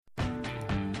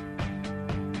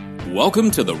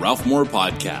Welcome to the Ralph Moore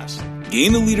Podcast.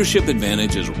 Gain a leadership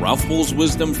advantage as Ralph pulls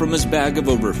wisdom from his bag of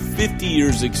over 50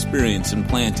 years experience in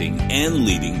planting and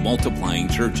leading multiplying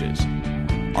churches.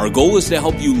 Our goal is to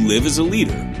help you live as a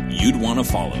leader you'd want to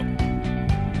follow.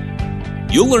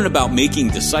 You'll learn about making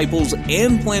disciples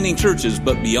and planting churches,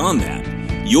 but beyond that,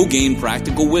 you'll gain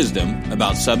practical wisdom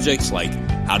about subjects like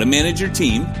how to manage your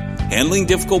team, handling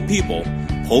difficult people,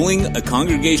 pulling a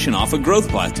congregation off a growth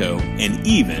plateau, and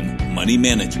even money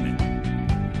management.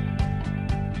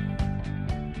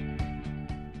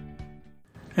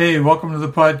 Hey, welcome to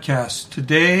the podcast.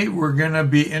 Today we're going to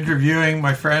be interviewing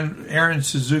my friend Aaron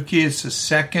Suzuki. It's the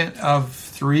second of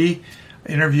 3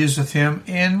 interviews with him,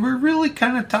 and we're really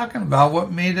kind of talking about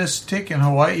what made us tick in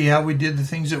Hawaii, how we did the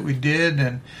things that we did,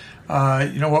 and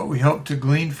what we hope to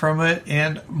glean from it,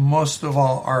 and most of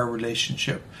all, our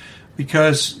relationship.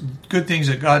 Because good things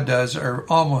that God does are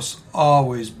almost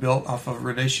always built off of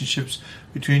relationships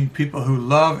between people who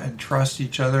love and trust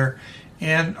each other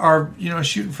and are,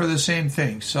 shooting for the same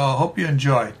thing. So I hope you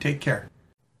enjoy. Take care.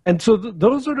 And so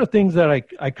those are the things that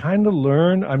I kind of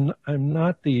learn. I'm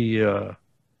not the,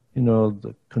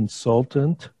 the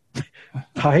consultant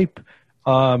type.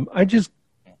 I just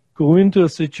go into a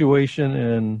situation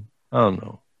and I don't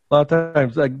know. A lot of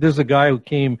times, like there's a guy who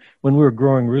came when we were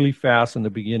growing really fast in the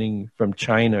beginning from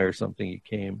China or something. He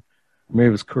came, maybe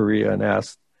it was Korea, and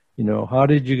asked, how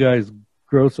did you guys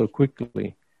grow so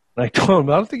quickly? And I told him,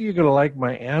 I don't think you're going to like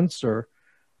my answer.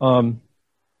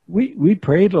 We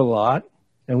prayed a lot,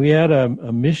 and we had a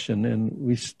mission, and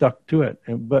we stuck to it.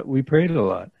 But we prayed a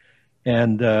lot,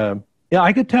 and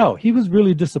I could tell he was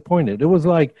really disappointed. It was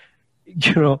like,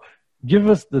 give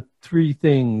us the 3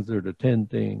 things or the 10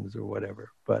 things or whatever.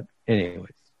 But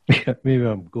anyways, maybe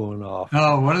I'm going off.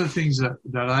 No, one of the things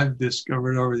that I've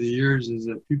discovered over the years is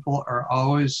that people are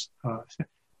always,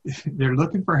 they're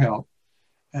looking for help.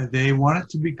 They want it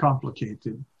to be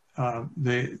complicated.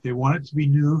 They want it to be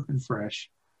new and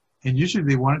fresh. And usually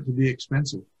they want it to be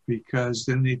expensive because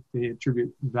then they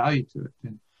attribute value to it.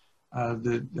 And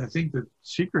I think the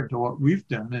secret to what we've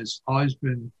done has always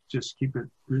been just keep it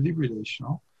really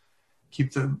relational.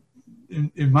 Keep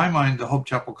in my mind, the Hope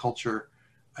Chapel culture,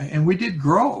 and we did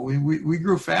grow. We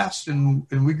grew fast, and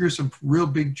we grew some real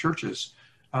big churches.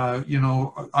 I've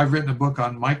written a book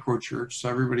on micro church, so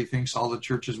everybody thinks all the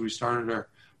churches we started are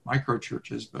micro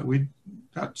churches, but we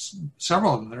got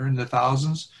several of them. They're in the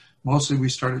thousands. Mostly we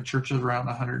started churches around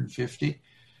 150.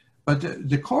 But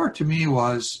the core to me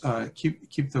was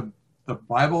keep the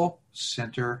Bible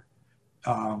center,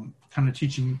 kind of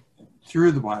teaching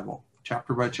through the Bible,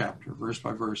 chapter by chapter, verse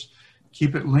by verse.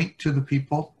 Keep it linked to the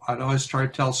people. I'd always try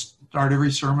to start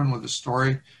every sermon with a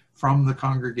story from the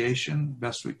congregation,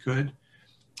 best we could.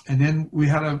 And then we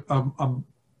had a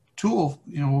tool,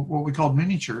 what we called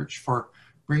mini church, for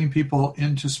bringing people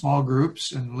into small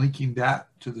groups and linking that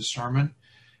to the sermon.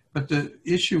 But the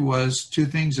issue was 2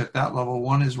 things at that level.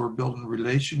 One is we're building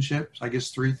relationships. I guess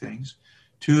 3 things.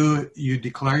 2, you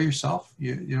declare yourself.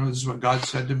 This is what God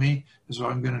said to me. This is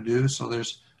what I'm going to do. So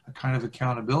there's a kind of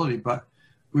accountability. But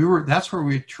that's where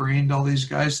we trained all these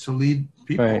guys to lead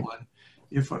people. Right.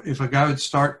 And if a guy would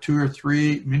start 2 or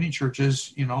 3 mini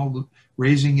churches,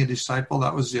 raising a disciple,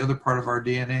 that was the other part of our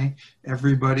DNA.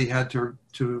 Everybody had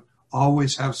to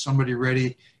always have somebody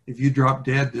ready. If you drop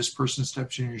dead, this person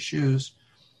steps in your shoes.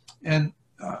 And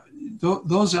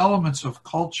those elements of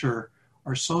culture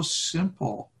are so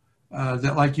simple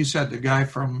that, like you said, the guy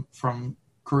from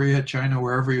Korea, China,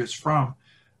 wherever he was from,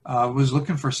 was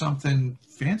looking for something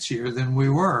fancier than we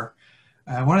were.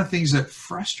 One of the things that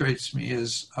frustrates me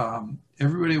is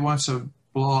everybody wants to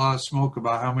blow a lot of smoke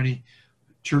about how many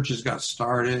churches got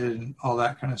started and all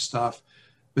that kind of stuff.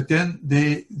 But then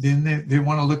they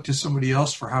want to look to somebody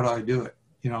else for how do I do it.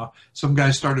 Some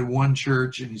guy started one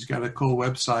church and he's got a cool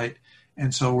website,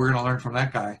 and so we're going to learn from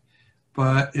that guy.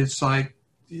 But it's like,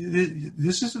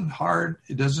 this isn't hard.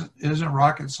 It isn't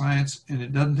rocket science, and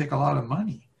it doesn't take a lot of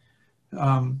money.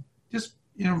 Just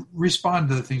respond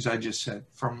to the things I just said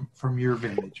from your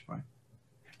vantage point.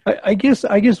 I guess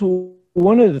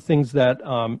one of the things that,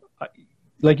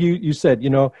 like you said,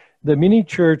 the mini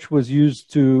church was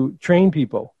used to train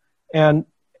people, and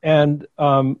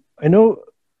I know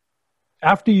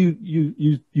after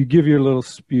you give your little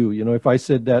spew, if I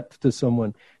said that to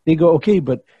someone, they go, okay,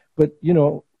 but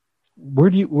where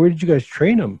did you guys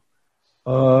train them?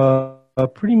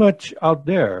 Pretty much out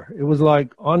there. It was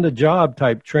like on the job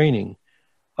type training.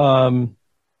 And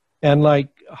like,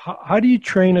 how do you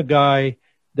train a guy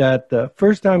that the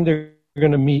first time they're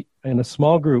going to meet in a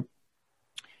small group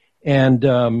and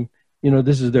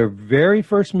this is their very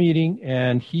first meeting,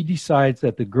 and he decides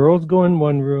that the girls go in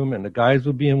one room and the guys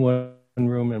will be in one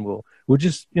room, and we'll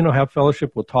just, have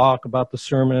fellowship. We'll talk about the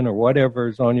sermon or whatever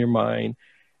is on your mind,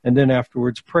 and then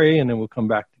afterwards pray, and then we'll come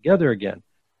back together again.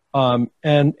 And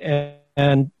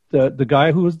the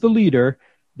guy who was the leader,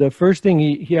 the first thing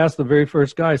he asked the very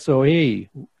first guy, so, hey,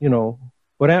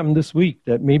 what happened this week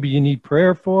that maybe you need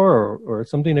prayer for, or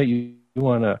something that you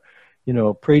want to,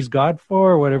 praise God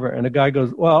for, or whatever. And the guy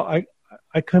goes, well,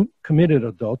 I committed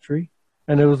adultery.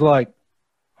 And it was like,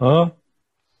 huh?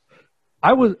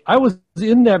 I was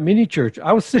in that mini church.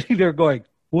 I was sitting there going,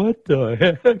 what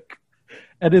the heck?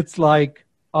 And it's like,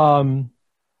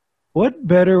 what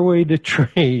better way to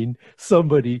train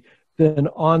somebody than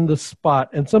on the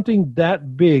spot? And something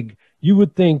that big, you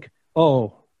would think,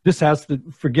 oh, this has to,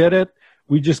 forget it.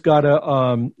 We just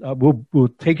gotta, we'll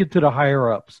take it to the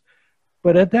higher ups.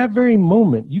 But at that very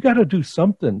moment, you got to do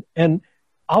something. And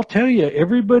I'll tell you,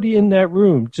 everybody in that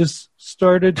room just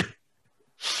started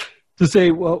to say,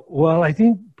 well, I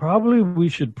think probably we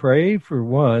should pray for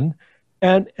one.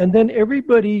 And then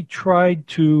everybody tried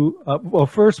to,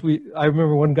 first I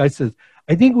remember one guy says,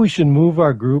 I think we should move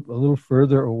our group a little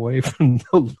further away from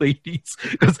the ladies.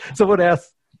 Because someone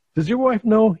asked, does your wife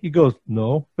know? He goes,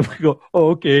 no. We go,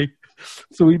 oh, okay.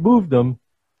 So we moved them.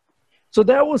 So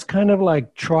that was kind of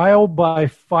like trial by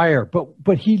fire,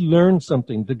 but he learned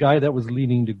something, the guy that was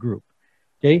leading the group.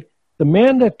 Okay. The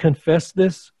man that confessed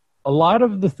this, a lot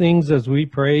of the things as we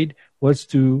prayed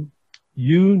was you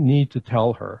need to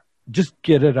tell her, just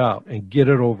get it out and get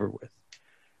it over with.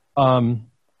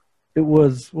 It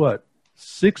was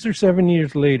 6 or 7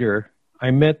 years later,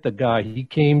 I met the guy. He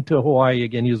came to Hawaii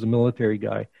again. He was a military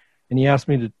guy, and he asked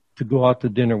me to go out to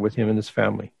dinner with him and his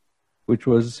family, which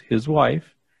was his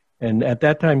wife. And at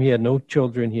that time, he had no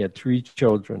children. He had 3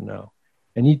 children now.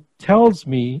 And he tells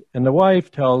me, and the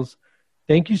wife tells,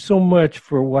 thank you so much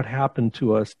for what happened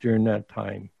to us during that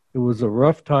time. It was a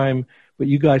rough time, but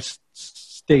you guys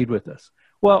stayed with us.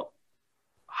 Well,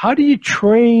 how do you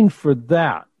train for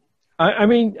that? I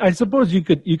mean, I suppose you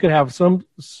could have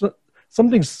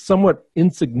something somewhat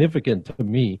insignificant to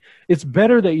me. It's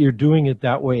better that you're doing it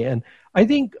that way. And I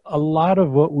think a lot of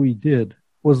what we did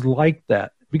was like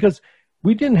that, because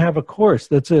we didn't have a course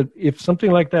that said, if something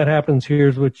like that happens,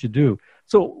 here's what you do.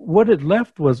 So what it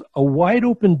left was a wide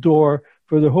open door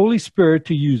for the Holy Spirit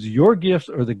to use your gifts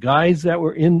or the guys that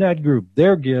were in that group,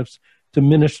 their gifts, to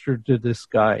minister to this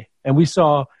guy. And we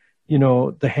saw,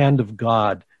 the hand of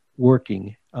God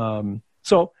working. When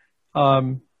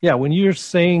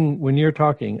you're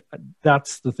talking,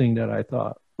 that's the thing that I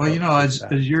thought. Well, as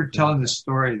you're telling this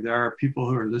story, there are people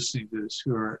who are listening to this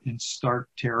who are in stark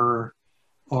terror,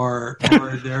 or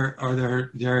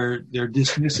they're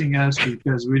dismissing us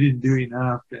because we didn't do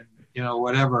enough, and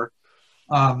whatever.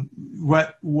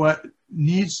 What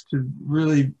needs to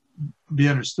really be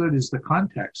understood is the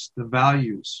context, the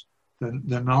values,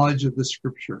 the knowledge of the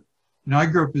Scripture. I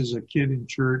grew up as a kid in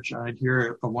church. I'd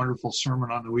hear a wonderful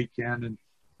sermon on the weekend and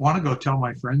want to go tell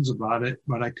my friends about it,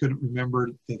 but I couldn't remember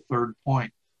the third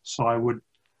point, so I would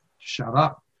shut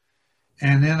up.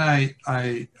 And then I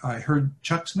heard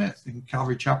Chuck Smith in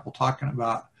Calvary Chapel talking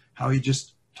about how he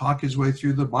just talked his way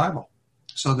through the Bible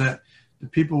so that the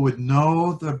people would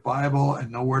know the Bible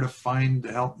and know where to find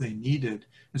the help they needed.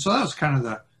 And so that was kind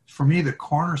of for me, the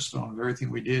cornerstone of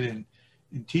everything we did in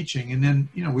teaching. And then,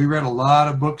 we read a lot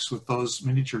of books with those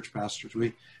mini church pastors.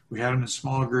 We had them in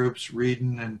small groups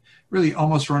reading and really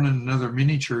almost running another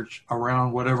mini church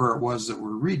around whatever it was that we're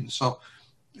reading. So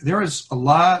there was a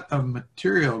lot of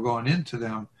material going into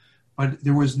them, but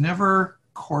there was never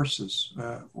courses.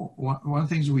 One of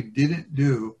the things we didn't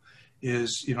do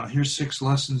is, here's 6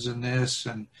 lessons in this,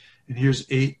 and here's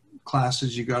 8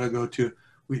 classes you got to go to.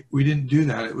 We didn't do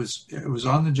that. It was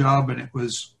on the job, and it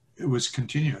was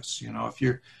continuous. If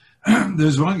you're,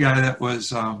 there's one guy that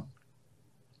was, I'm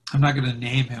not going to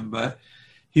name him, but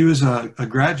he was a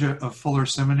graduate of Fuller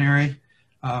Seminary,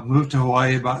 moved to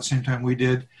Hawaii about the same time we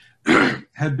did,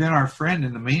 had been our friend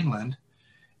in the mainland,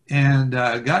 and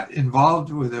got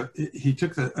involved with he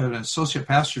took an associate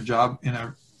pastor job in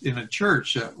a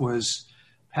church that was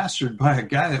pastored by a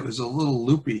guy that was a little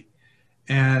loopy,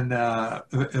 and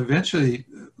eventually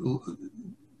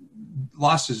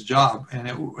lost his job, and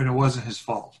it wasn't his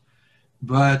fault.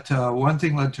 But one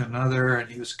thing led to another,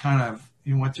 and he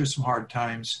went through some hard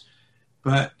times,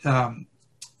 but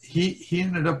he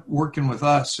ended up working with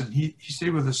us, and he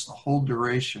stayed with us the whole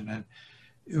duration. And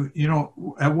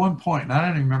at one point, and I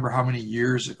don't even remember how many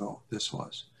years ago this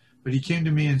was, but he came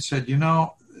to me and said,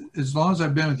 as long as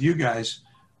I've been with you guys,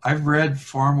 I've read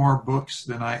far more books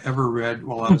than I ever read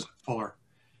while I was at Fuller.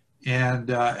 And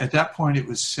at that point, it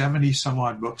was 70 some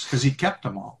odd books because he kept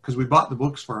them all because we bought the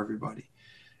books for everybody.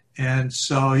 And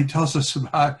so he tells us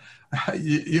about,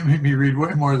 you made me read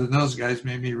way more than those guys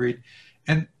made me read.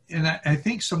 And I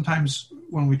think sometimes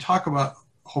when we talk about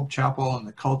Hope Chapel and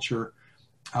the culture,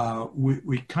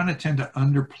 we kind of tend to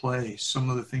underplay some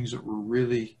of the things that were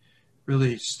really,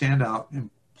 really standout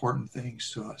important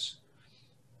things to us.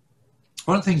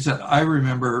 One of the things that I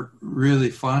remember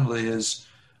really fondly is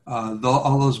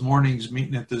all those mornings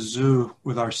meeting at the zoo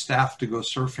with our staff to go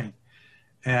surfing.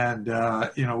 And,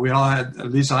 we all had,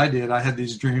 at least I did, I had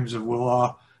these dreams of we'll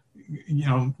all,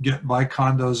 buy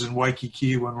condos in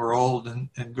Waikiki when we're old and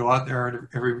go out there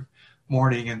every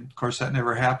morning. And of course that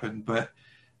never happened, but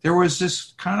there was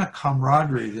this kind of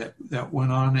camaraderie that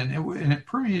went on and it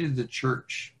permeated the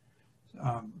church.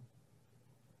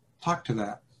 Talk to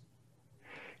that.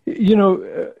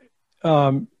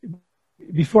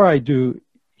 Before I do,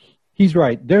 he's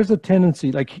right. There's a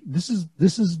tendency, like this is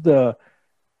the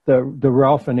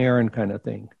Ralph and Aaron kind of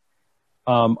thing.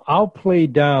 I'll play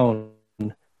down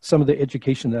some of the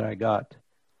education that I got.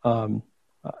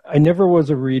 I never was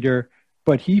a reader,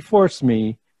 but he forced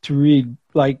me to read,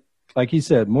 like he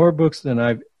said, more books than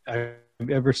I've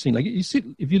ever seen. Like you see,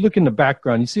 if you look in the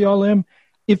background, you see all them.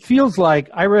 It feels like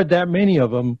I read that many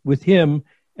of them with him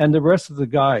and the rest of the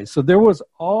guys. So there was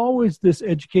always this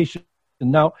education.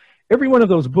 And now, every one of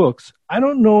those books, I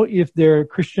don't know if they're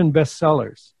Christian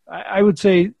bestsellers. I would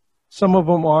say some of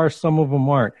them are, some of them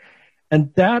aren't.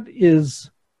 And that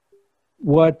is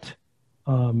what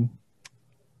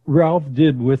Ralph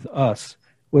did with us,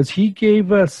 was he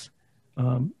gave us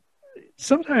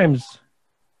sometimes,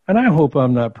 and I hope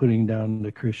I'm not putting down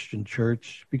the Christian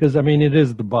church, because, it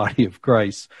is the body of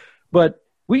Christ. But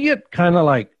we get kind of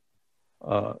like,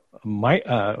 what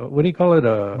do you call it?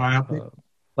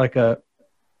 Like a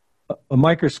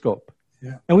microscope.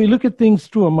 Yeah. And we look at things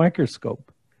through a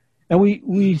microscope. And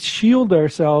we shield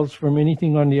ourselves from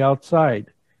anything on the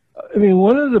outside.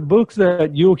 One of the books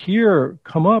that you'll hear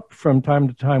come up from time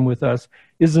to time with us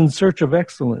is In Search of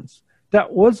Excellence.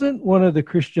 That wasn't one of the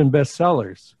Christian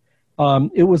bestsellers.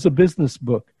 It was a business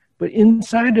book. But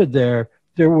inside of there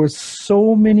were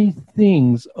so many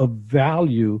things of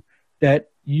value that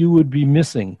you would be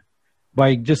missing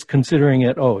by just considering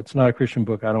it, it's not a Christian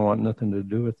book, I don't want nothing to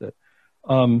do with it.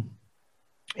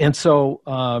 And so,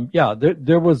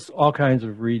 there was all kinds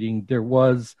of reading. There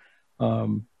was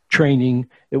training.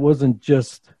 It wasn't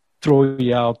just throw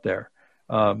you out there.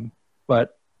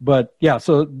 But yeah,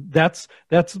 so that's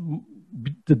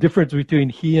the difference between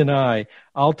he and I.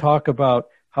 I'll talk about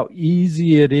how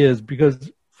easy it is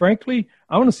because, frankly,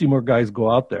 I want to see more guys go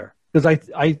out there because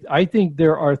I think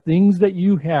there are things that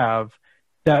you have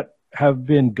that have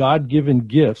been God-given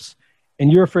gifts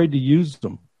and you're afraid to use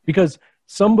them because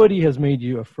somebody has made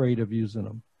you afraid of using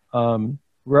them.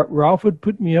 Ralph would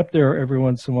put me up there every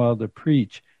once in a while to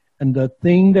preach. And the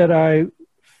thing that I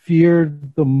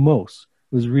feared the most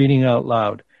was reading out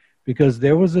loud because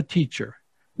there was a teacher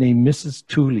named Mrs.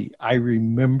 Tooley. I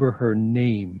remember her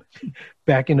name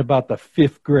back in about the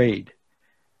 5th grade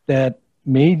that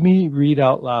made me read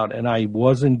out loud. And I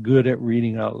wasn't good at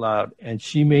reading out loud. And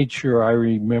she made sure I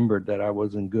remembered that I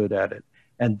wasn't good at it.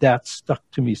 And that stuck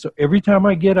to me. So every time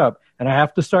I get up and I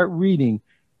have to start reading,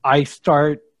 I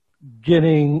start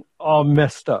getting all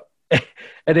messed up.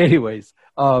 And anyways,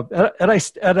 and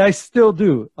I still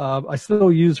do. I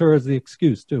still use her as the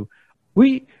excuse too.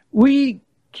 We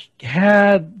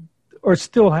had or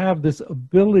still have this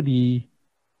ability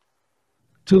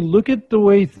to look at the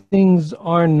way things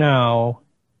are now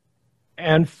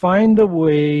and find a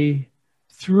way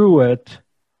through it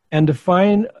and to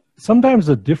find sometimes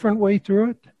a different way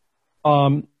through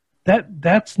it.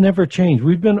 That's never changed.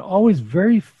 We've been always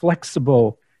very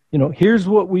flexible. Here's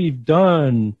what we've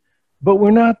done, but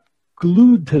we're not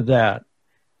glued to that.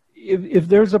 If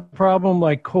there's a problem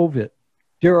like COVID,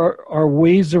 there are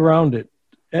ways around it.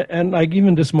 And like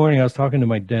even this morning, I was talking to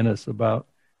my dentist about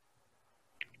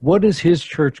what is his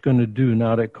church going to do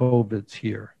now that COVID's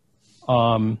here?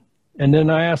 And then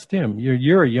I asked him,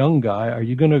 you're a young guy. Are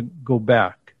you going to go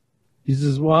back? He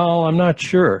says, well, I'm not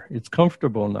sure. It's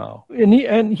comfortable now. And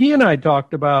he and I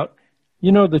talked about,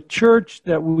 the church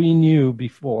that we knew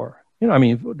before,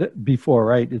 before,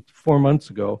 right? It's 4 months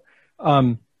ago,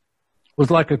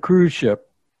 was like a cruise ship.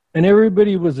 And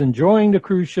everybody was enjoying the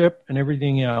cruise ship and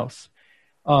everything else.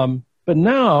 But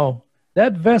now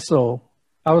that vessel,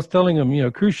 I was telling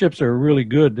them, cruise ships are really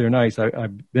good. They're nice.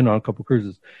 I've been on a couple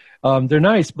cruises. They're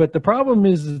nice, but the problem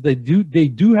is they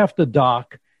do have to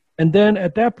dock. And then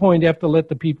at that point, they have to let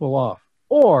the people off.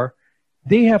 Or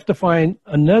they have to find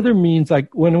another means.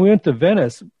 Like when we went to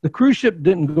Venice, the cruise ship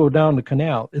didn't go down the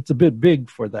canal. It's a bit big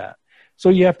for that. So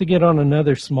you have to get on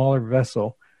another smaller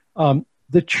vessel.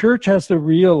 The church has to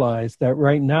realize that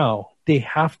right now they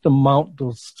have to mount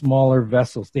those smaller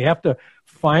vessels. They have to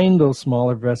find those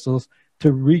smaller vessels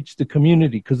to reach the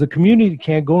community, because the community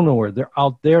can't go nowhere. They're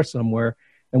out there somewhere,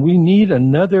 and we need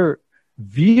another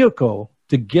vehicle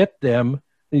to get them,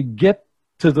 to get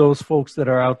to those folks that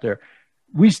are out there.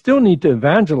 We still need to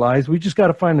evangelize. We just got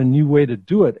to find a new way to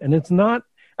do it. And it's not,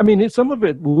 I mean, some of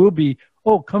it will be,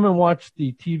 oh, come and watch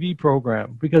the TV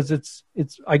program, because it's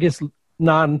I guess,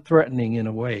 non-threatening in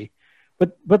a way.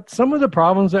 But some of the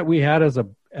problems that we had as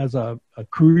a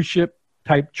cruise ship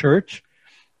type church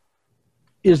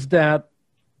is that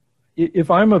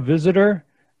if I'm a visitor,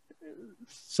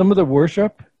 some of the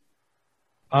worship,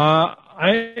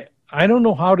 I don't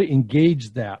know how to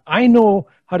engage that. I know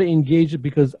how to engage it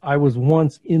because I was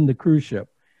once in the cruise ship.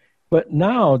 But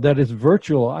now that it's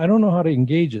virtual, I don't know how to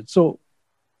engage it. So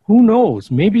who knows?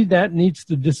 Maybe that needs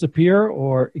to disappear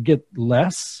or get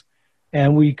less.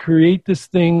 And we create this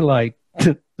thing like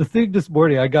the thing this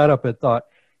morning. I got up and thought,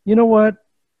 you know what?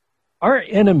 Our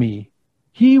enemy,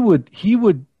 he would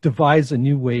devise a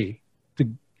new way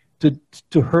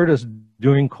to hurt us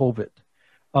during COVID.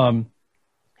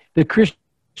 The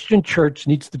Christian church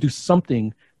needs to do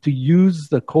something to use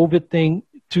the COVID thing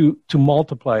to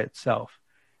multiply itself.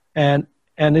 And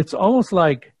it's almost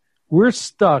like we're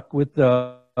stuck with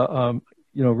the,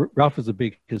 Ralph is a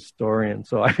big historian,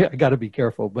 so I got to be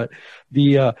careful. But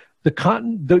during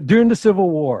the Civil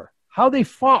War, how they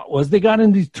fought was they got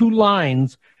in these two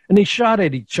lines and they shot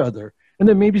at each other. And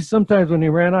then maybe sometimes when they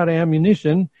ran out of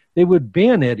ammunition, they would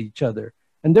bayonet each other.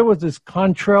 And there was this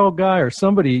Contrell guy or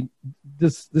somebody,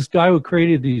 this guy who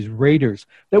created these raiders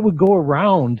that would go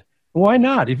around. Why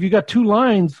not? If you got two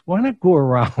lines, why not go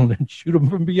around and shoot them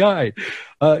from behind?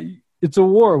 It's a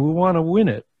war. We want to win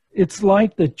it. It's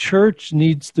like the church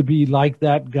needs to be like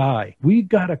that guy. We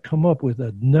got to come up with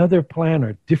another plan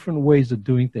or different ways of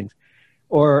doing things,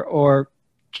 or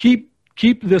keep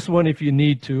this one if you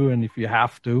need to and if you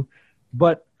have to,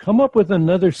 but come up with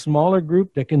another smaller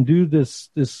group that can do this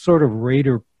sort of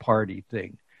raider party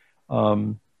thing,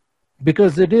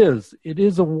 because it is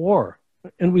a war,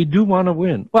 and we do want to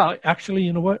win. Well, actually,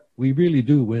 you know what? We really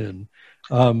do win,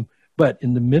 but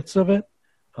in the midst of it,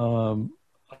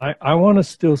 I want to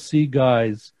still see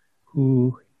guys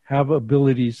who have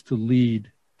abilities to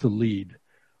lead.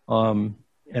 And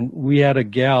we had a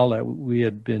gal that we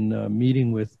had been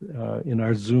meeting with in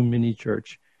our Zoom mini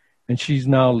church, and she's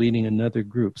now leading another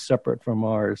group separate from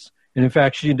ours. And in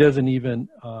fact, she doesn't even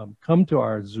come to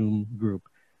our Zoom group.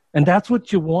 And that's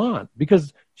what you want,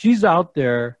 because she's out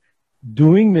there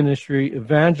doing ministry,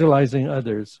 evangelizing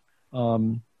others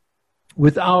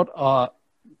without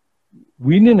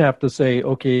we didn't have to say,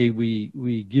 okay,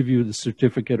 we give you the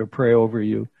certificate or pray over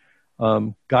you.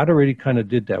 God already kind of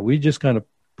did that. We just kind of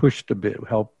pushed a bit,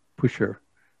 help push her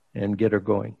and get her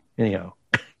going. Anyhow,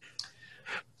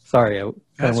 sorry.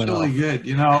 That's really good.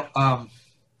 I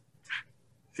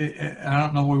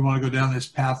don't know if we want to go down this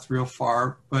path real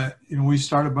far, but we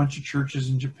started a bunch of churches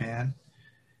in Japan,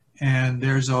 and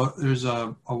there's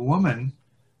a woman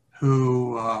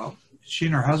who she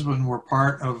and her husband were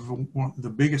part of the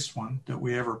biggest one that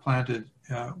we ever planted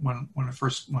when it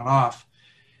first went off.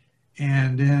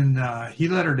 And then he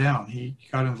let her down. He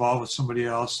got involved with somebody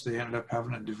else. They ended up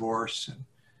having a divorce.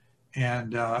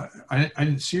 And I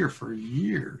didn't see her for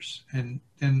years. And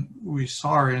then we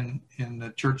saw her in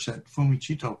the church that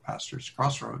Fumichito pastors,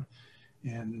 Crossroad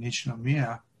in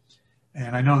Nishinomiya.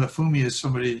 And I know that Fumi is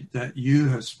somebody that you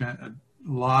have spent a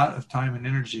lot of time and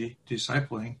energy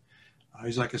discipling.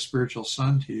 He's like a spiritual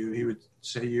son to you. He would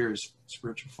say you're his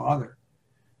spiritual father.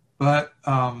 But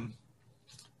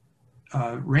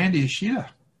Randy Ishida,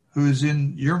 who is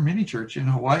in your mini church in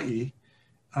Hawaii,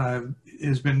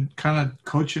 has been kind of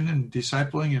coaching and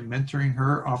discipling and mentoring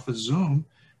her off of Zoom.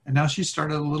 And now she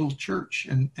started a little church.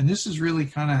 And this is really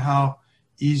kind of how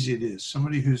easy it is.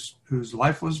 Somebody whose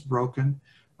life was broken.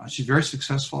 She's very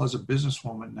successful as a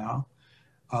businesswoman now.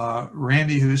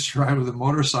 Randy, who's survived with a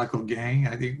motorcycle gang,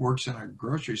 I think works in a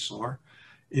grocery store,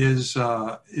 is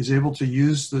able to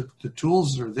use the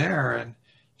tools that are there, and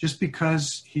just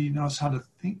because he knows how to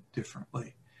think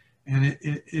differently. And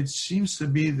it seems to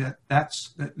be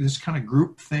that's this kind of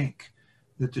group think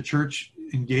that the church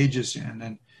engages in.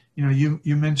 And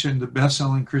you mentioned the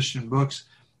best-selling Christian books.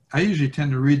 I usually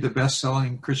tend to read the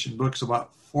best-selling Christian books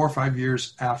about 4 or 5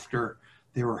 years after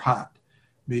they were hot,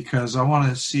 because I want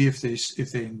to see if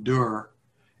they endure.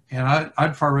 And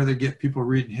I'd far rather get people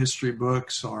reading history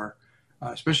books or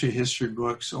especially history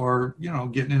books, or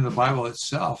getting into the Bible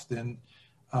itself, then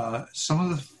some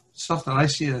of the stuff that I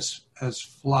see as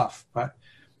fluff. But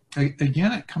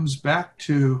again, it comes back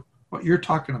to what you're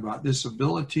talking about, this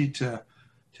ability to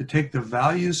take the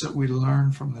values that we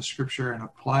learn from the Scripture and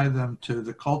apply them to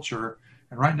the culture.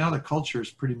 And right now the culture is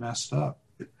pretty messed up.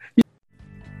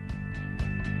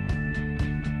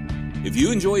 If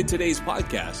you enjoyed today's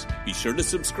podcast, be sure to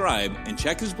subscribe and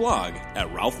check his blog at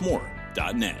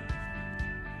ralphmoore.net.